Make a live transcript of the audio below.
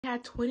I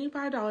had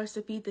 $25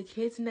 to feed the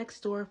kids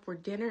next door for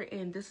dinner,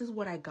 and this is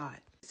what I got.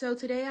 So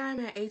today I'm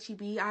at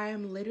HEB. I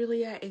am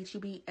literally at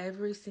HEB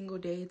every single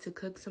day to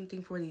cook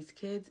something for these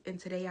kids, and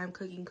today I'm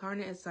cooking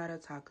carne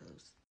asada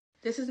tacos.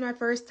 This is my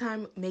first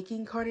time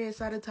making carne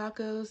asada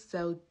tacos,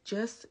 so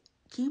just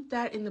keep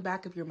that in the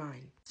back of your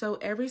mind. So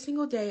every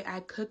single day I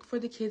cook for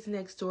the kids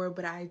next door,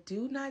 but I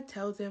do not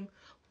tell them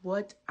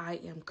what I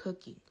am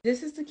cooking.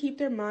 This is to keep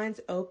their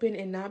minds open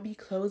and not be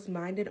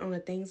closed-minded on the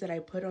things that I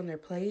put on their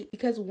plate,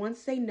 because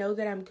once they know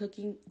that I'm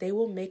cooking, they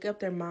will make up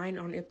their mind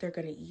on if they're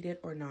going to eat it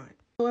or not.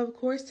 So of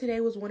course today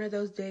was one of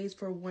those days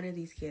for one of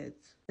these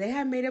kids. They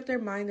had made up their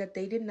mind that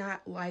they did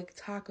not like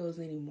tacos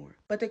anymore.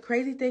 But the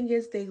crazy thing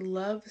is they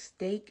love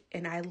steak,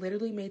 and I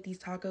literally made these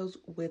tacos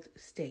with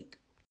steak.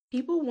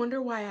 People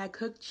wonder why I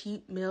cook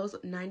cheap meals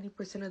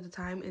 90% of the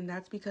time, and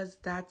that's because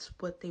that's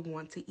what they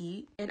want to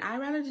eat. And I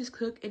rather just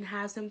cook and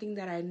have something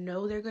that I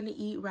know they're going to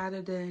eat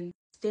rather than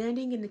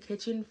standing in the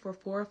kitchen for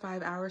 4 or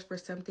 5 hours for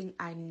something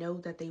I know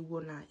that they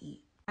will not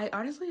eat. I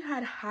honestly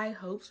had high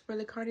hopes for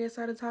the carne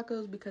asada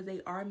tacos because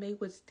they are made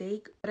with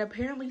steak, but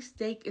apparently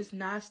steak is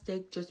not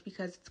steak just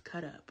because it's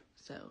cut up.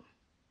 So